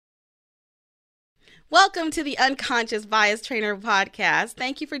Welcome to the Unconscious Bias Trainer podcast.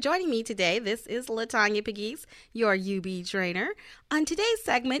 Thank you for joining me today. This is LaTanya Pegues, your UB trainer. On today's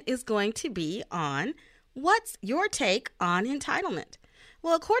segment is going to be on what's your take on entitlement?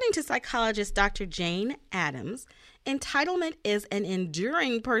 Well, according to psychologist Dr. Jane Addams, entitlement is an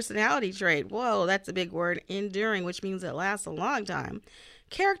enduring personality trait. Whoa, that's a big word, enduring, which means it lasts a long time.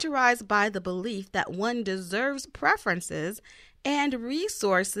 Characterized by the belief that one deserves preferences and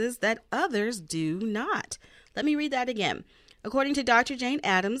resources that others do not. Let me read that again. According to Dr. Jane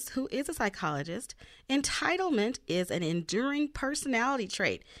Addams, who is a psychologist, entitlement is an enduring personality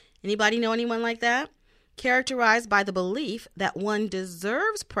trait. Anybody know anyone like that? Characterized by the belief that one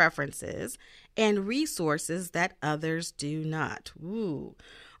deserves preferences and resources that others do not. Ooh.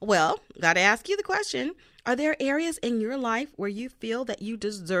 Well, got to ask you the question, are there areas in your life where you feel that you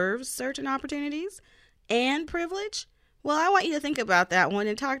deserve certain opportunities and privilege? Well, I want you to think about that one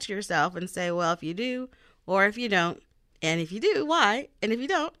and talk to yourself and say, well, if you do, or if you don't, and if you do, why? And if you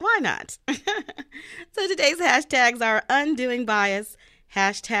don't, why not? So today's hashtags are undoing bias,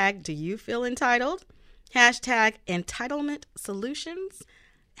 hashtag do you feel entitled, hashtag entitlement solutions,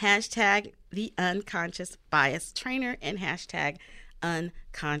 hashtag the unconscious bias trainer, and hashtag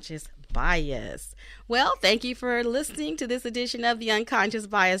unconscious bias. Well, thank you for listening to this edition of the Unconscious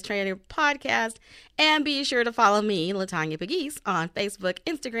Bias Trainer podcast, and be sure to follow me, LaTanya Pegues, on Facebook,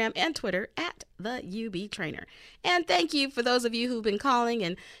 Instagram, and Twitter at the UB Trainer. And thank you for those of you who've been calling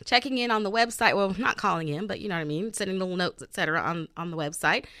and checking in on the website. Well, not calling in, but you know what I mean, sending little notes, etc. on the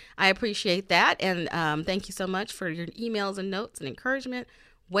website. I appreciate that, and thank you so much for your emails and notes and encouragement.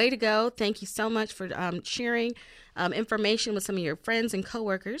 Way to go. Thank you so much for sharing information with some of your friends and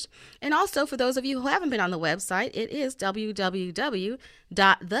coworkers. And also for those of you who haven't been on the website, it is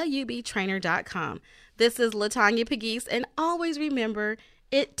www.theubtrainer.com. This is LaTanya Pegues, and always remember,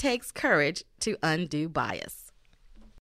 it takes courage to undo bias.